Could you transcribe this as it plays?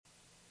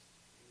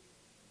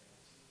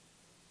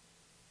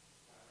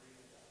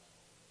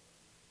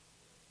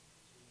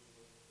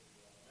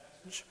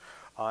message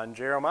on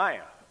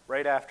Jeremiah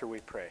right after we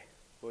pray.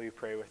 Will you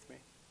pray with me?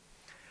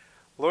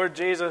 Lord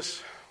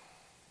Jesus,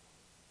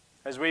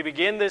 as we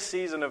begin this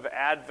season of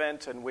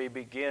Advent and we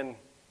begin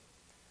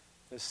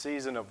this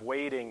season of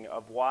waiting,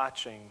 of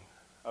watching,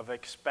 of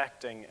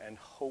expecting and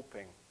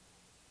hoping,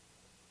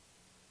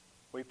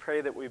 we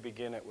pray that we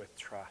begin it with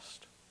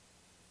trust.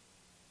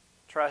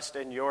 Trust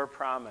in your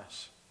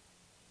promise.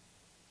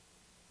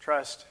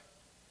 Trust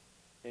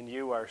in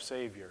you, our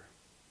Savior.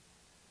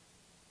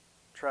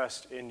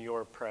 Trust in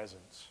your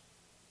presence.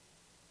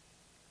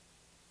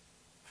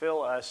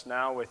 Fill us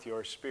now with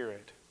your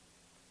Spirit,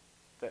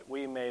 that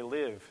we may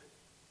live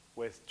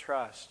with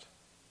trust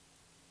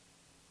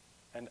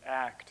and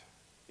act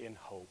in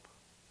hope.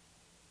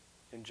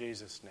 In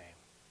Jesus' name,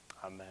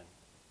 amen.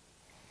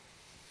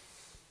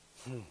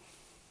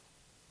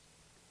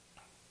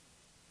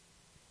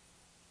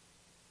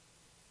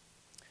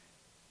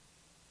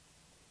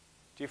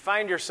 Do you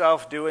find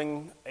yourself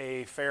doing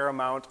a fair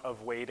amount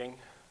of waiting?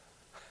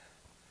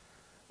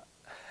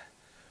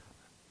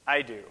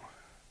 I do.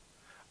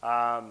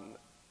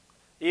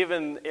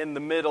 Even in the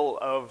middle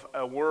of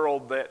a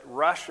world that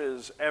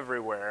rushes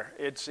everywhere,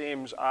 it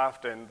seems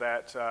often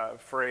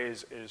that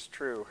phrase is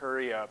true: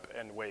 hurry up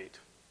and wait,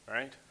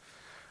 right?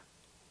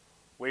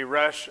 We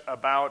rush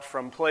about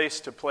from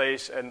place to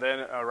place and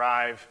then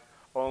arrive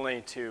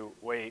only to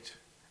wait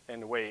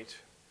and wait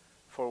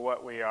for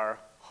what we are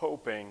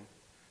hoping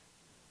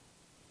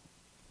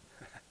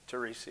to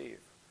receive,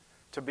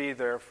 to be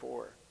there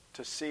for,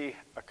 to see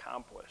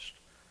accomplished.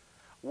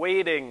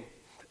 Waiting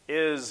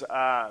is,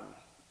 I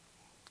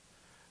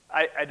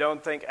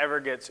don't think, ever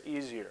gets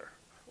easier.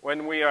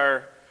 When we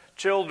are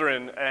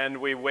children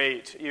and we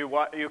wait,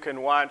 you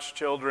can watch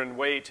children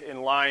wait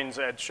in lines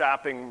at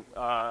shopping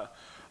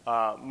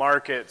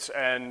markets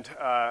and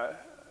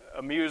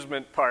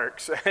amusement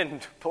parks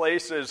and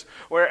places,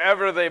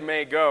 wherever they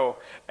may go.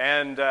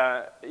 And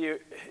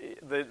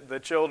the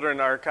children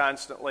are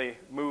constantly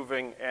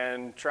moving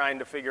and trying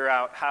to figure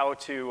out how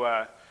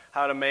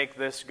to make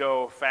this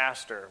go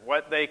faster,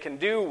 what they can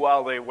do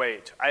while they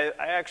wait. I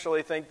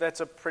actually think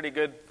that's a pretty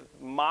good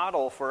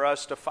model for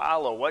us to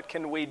follow. What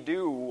can we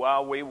do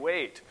while we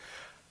wait?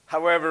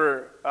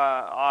 However,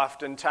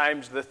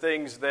 oftentimes the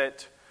things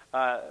that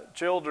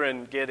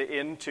children get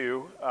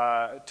into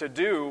to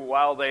do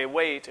while they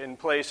wait in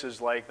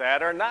places like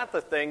that are not the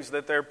things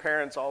that their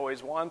parents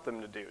always want them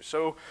to do.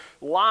 So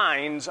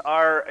lines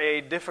are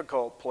a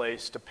difficult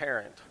place to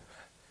parent,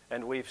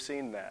 and we've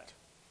seen that.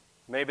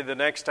 Maybe the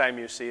next time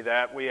you see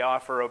that, we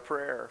offer a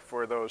prayer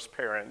for those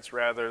parents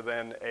rather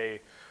than a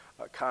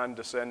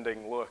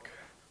condescending look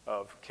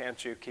of,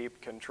 can't you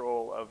keep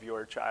control of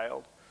your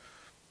child?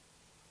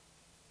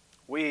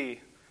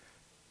 We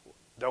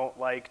don't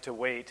like to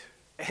wait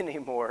any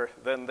more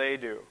than they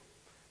do.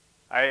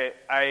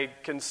 I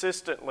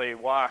consistently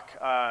walk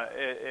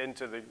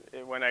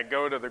when I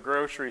go to the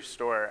grocery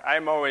store,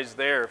 I'm always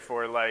there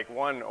for like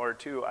 1 or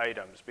 2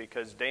 items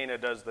because Dana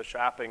does the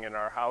shopping in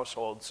our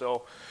household.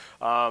 So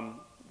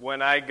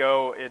when I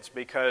go, it's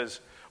because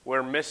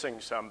we're missing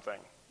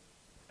something.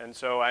 And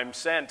so I'm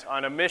sent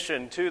on a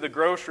mission to the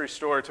grocery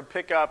store to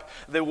pick up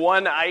the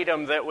one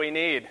item that we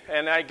need.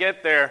 And I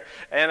get there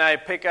and I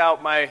pick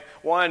out my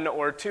 1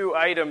 or 2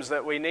 items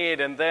that we need.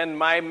 And then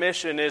my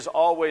mission is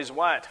always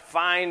what?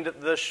 Find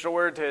the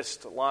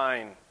shortest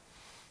line.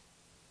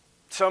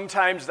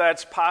 Sometimes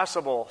that's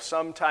possible.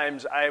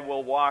 Sometimes I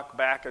will walk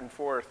back and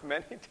forth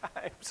many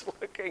times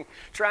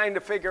trying to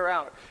figure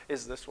out,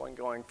 is this one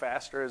going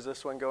faster? Is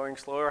this one going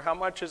slower? How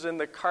much is in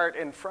the cart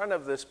in front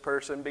of this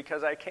person?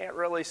 Because I can't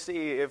really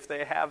see if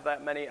they have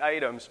that many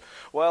items.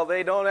 Well,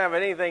 they don't have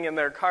anything in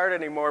their cart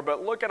anymore,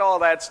 but look at all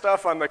that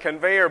stuff on the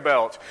conveyor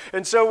belt.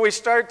 And so we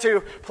start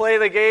to play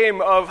the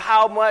game of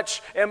how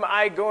much am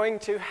I going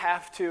to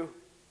have to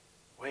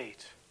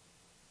wait?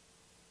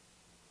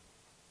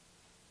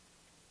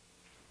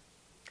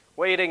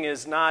 Waiting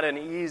is not an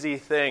easy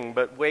thing,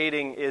 but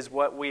waiting is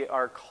what we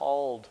are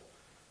called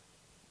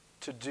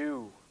to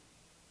do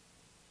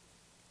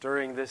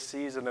during this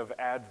season of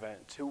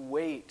Advent, to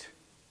wait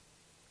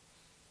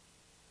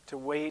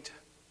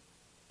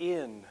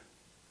in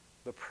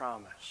the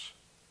promise,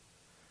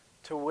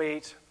 to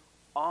wait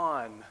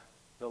on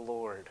the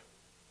Lord.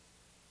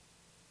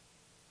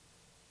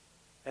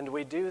 And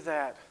we do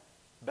that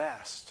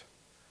best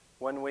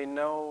when we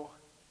know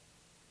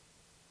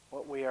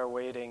what we are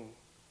waiting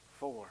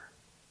for.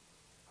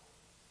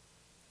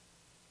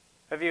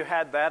 Have you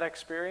had that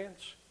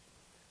experience?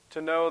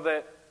 To know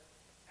that,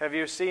 have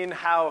you seen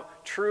how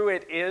true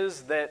it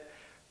is that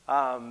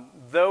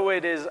though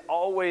it is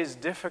always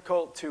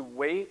difficult to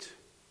wait,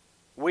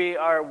 we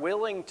are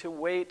willing to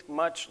wait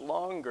much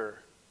longer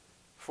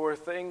for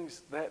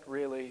things that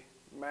really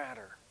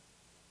matter?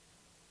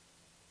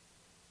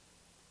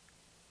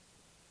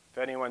 If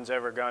anyone's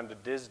ever gone to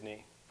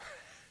Disney,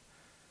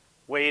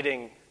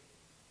 waiting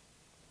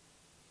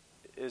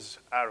is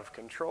out of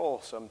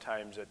control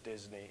sometimes at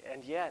Disney,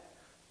 and yet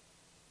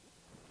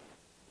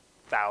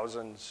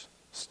thousands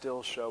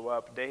still show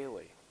up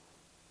daily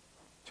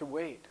to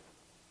wait.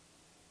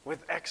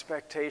 with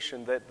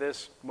expectation that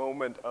this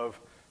moment of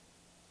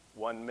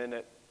 1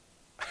 minute,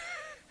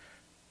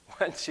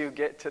 once you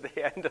get to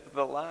the end of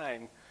the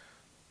line,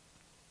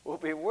 will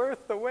be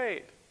worth the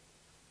wait.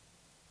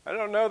 I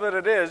don't know that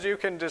it is. You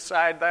can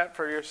decide that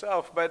for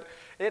yourself. But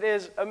it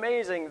is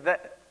amazing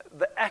that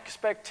the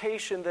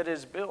expectation that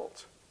is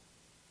built.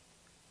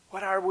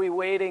 What are we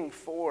waiting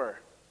for?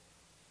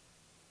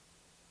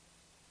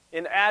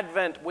 In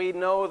Advent, we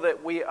know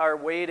that we are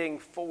waiting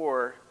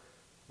for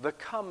the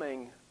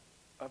coming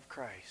of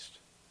Christ.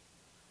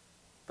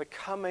 The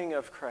coming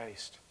of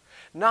Christ.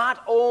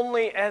 Not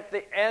only at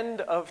the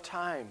end of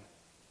time,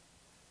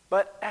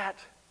 but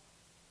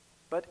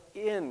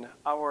in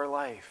our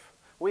life.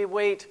 We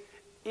wait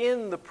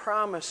in the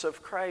promise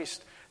of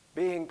Christ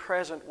being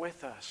present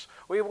with us.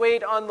 We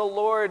wait on the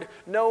Lord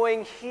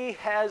knowing He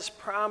has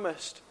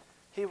promised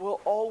He will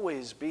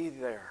always be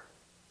there.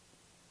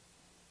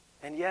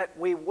 And yet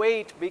we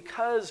wait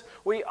because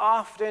we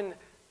often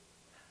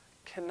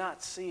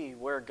cannot see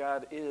where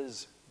God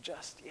is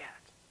just yet.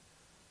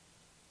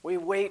 We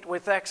wait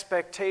with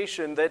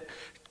expectation that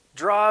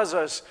draws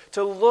us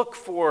to look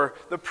for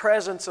the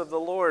presence of the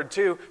Lord,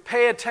 to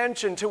pay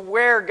attention to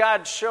where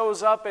God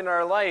shows up in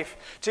our life,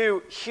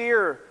 to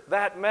hear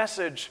that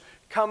message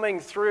coming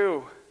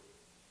through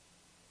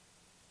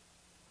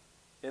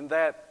in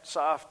that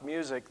soft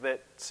music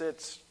that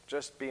sits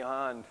just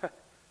beyond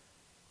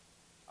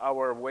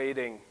our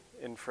waiting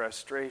in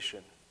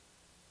frustration,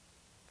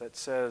 that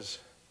says,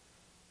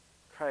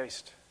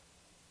 Christ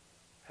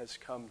has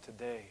come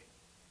today.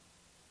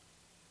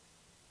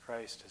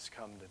 Christ has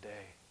come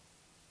today.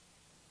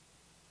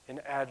 In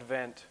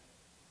Advent,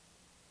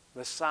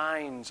 the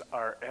signs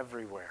are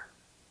everywhere.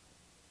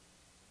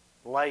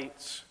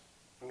 Lights,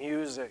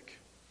 music,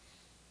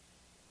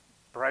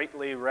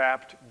 brightly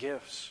wrapped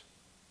gifts.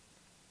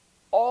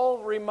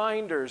 All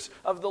reminders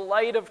of the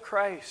light of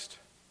Christ,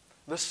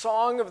 the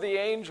song of the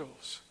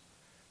angels,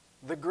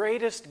 the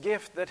greatest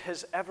gift that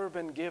has ever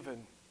been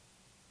given.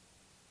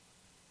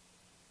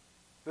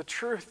 The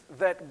truth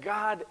that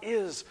God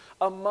is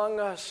among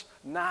us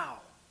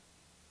now.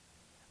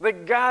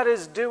 That God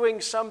is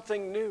doing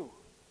something new.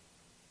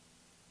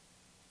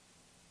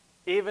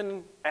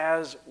 Even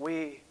as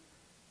we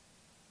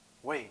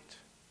wait.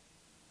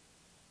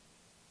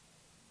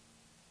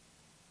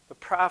 The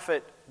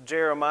prophet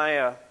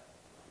Jeremiah,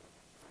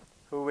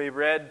 who we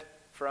read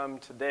from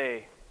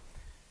today,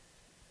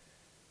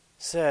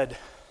 said,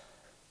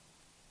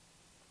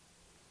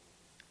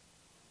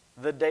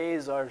 "The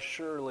days are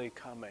surely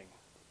coming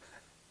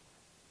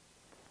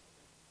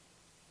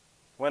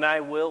when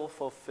I will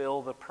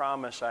fulfill the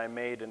promise I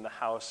made to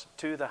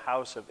the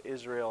house of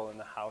Israel and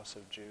the house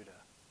of Judah."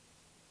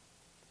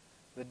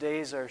 The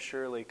days are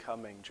surely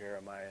coming,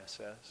 Jeremiah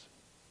says.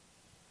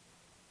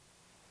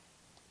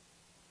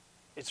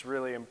 It's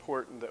really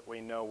important that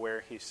we know where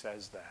he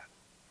says that.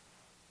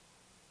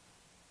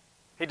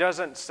 He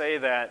doesn't say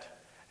that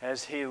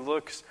as he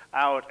looks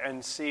out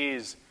and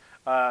sees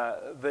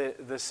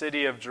the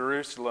city of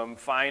Jerusalem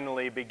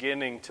finally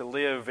beginning to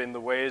live in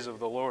the ways of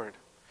the Lord.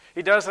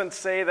 He doesn't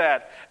say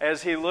that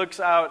as he looks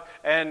out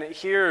and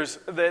hears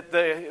that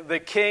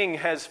the king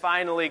has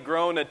finally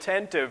grown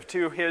attentive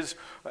to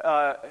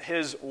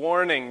his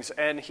warnings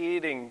and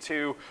heeding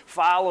to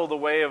follow the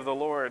way of the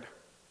Lord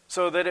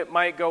so that it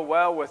might go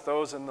well with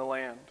those in the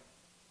land.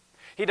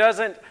 He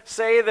doesn't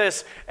say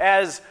this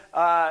as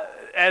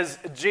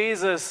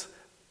Jesus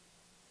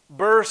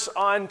bursts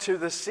onto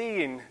the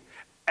scene,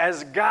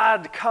 as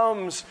God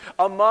comes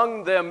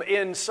among them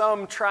in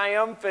some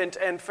triumphant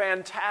and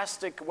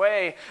fantastic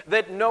way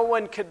that no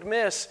one could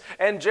miss.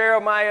 And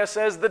Jeremiah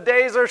says, the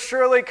days are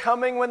surely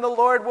coming when the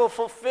Lord will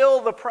fulfill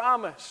the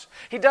promise.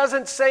 He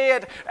doesn't say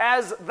it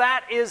as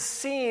that is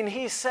seen.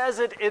 He says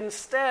it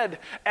instead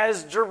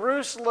as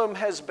Jerusalem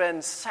has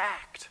been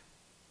sacked,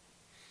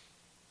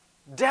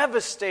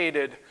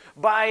 devastated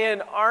by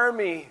an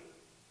army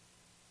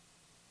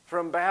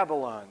from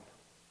Babylon,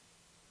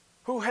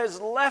 who has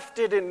left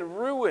it in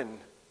ruin,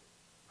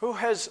 who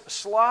has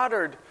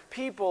slaughtered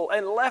people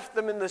and left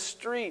them in the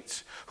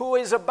streets, who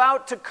is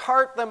about to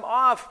cart them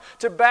off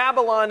to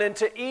Babylon and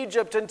to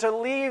Egypt and to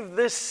leave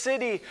this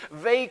city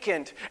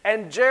vacant.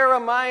 And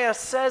Jeremiah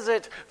says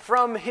it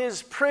from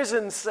his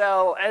prison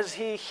cell as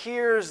he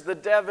hears the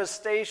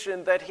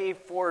devastation that he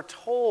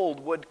foretold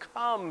would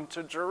come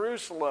to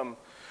Jerusalem,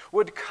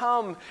 would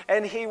come,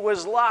 and he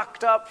was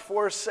locked up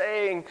for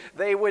saying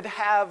they would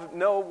have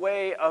no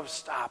way of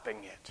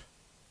stopping it.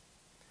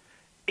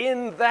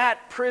 In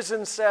that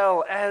prison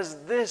cell,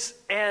 as this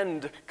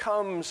end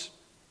comes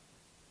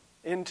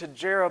into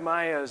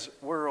Jeremiah's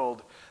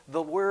world,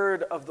 the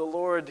word of the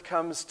Lord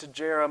comes to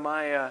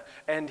Jeremiah,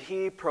 and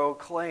he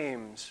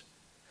proclaims,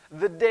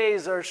 "The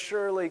days are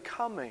surely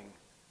coming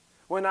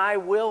when I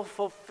will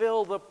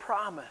fulfill the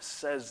promise,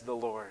 says the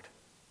Lord."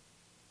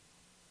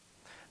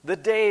 The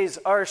days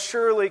are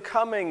surely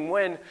coming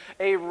when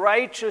a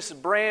righteous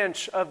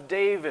branch of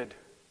David,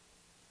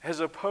 as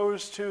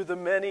opposed to the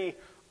many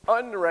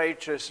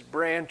unrighteous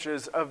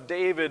branches of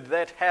David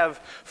that have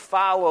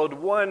followed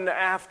one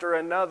after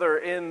another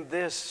in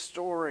this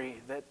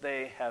story that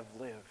they have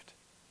lived.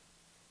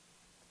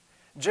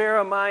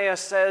 Jeremiah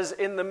says,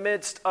 in the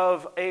midst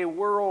of a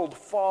world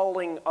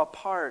falling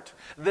apart,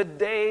 the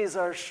days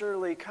are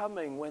surely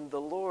coming when the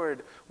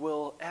Lord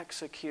will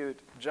execute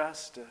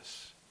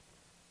justice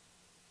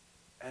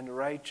and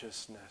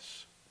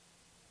righteousness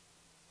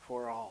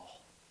for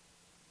all.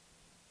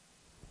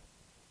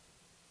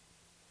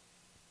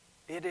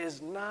 It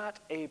is not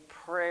a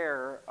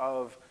prayer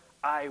of,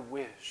 I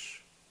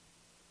wish.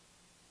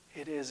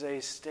 It is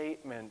a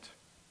statement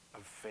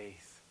of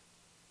faith.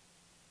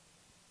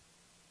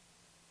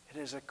 It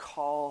is a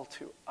call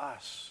to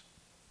us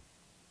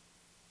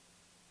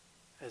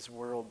as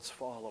worlds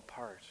fall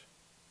apart,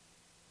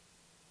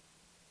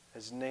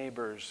 as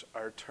neighbors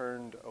are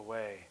turned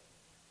away,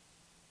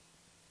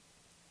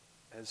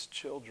 as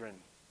children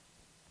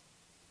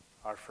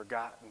are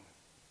forgotten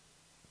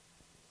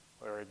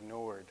or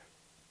ignored,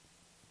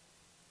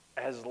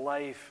 as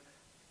life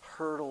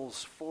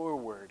hurtles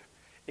forward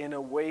in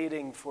a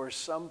waiting for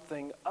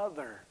something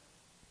other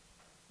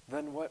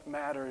than what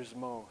matters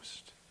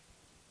most,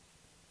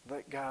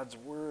 that God's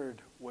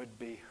word would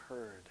be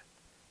heard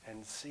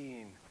and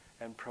seen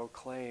and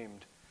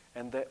proclaimed,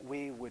 and that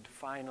we would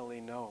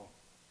finally know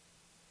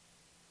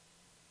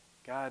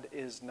God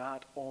is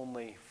not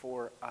only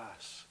for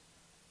us,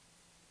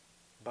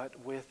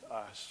 but with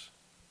us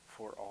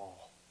for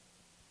all.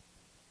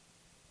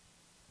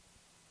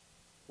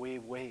 We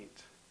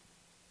wait,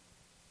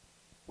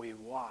 we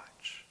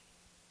watch,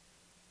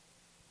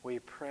 we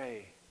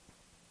pray,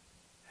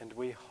 and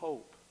we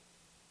hope,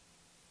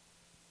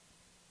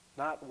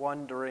 not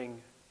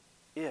wondering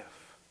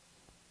if,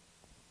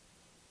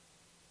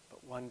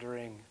 but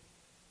wondering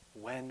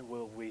when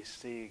will we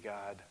see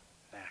God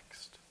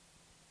next.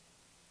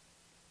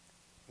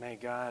 May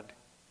God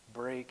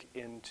break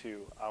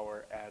into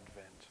our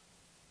Advent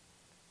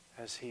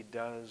as he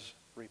does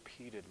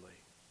repeatedly.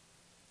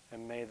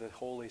 And may the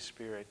Holy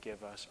Spirit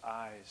give us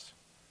eyes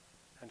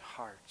and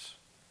hearts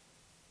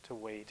to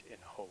wait in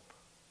hope.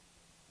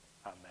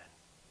 Amen.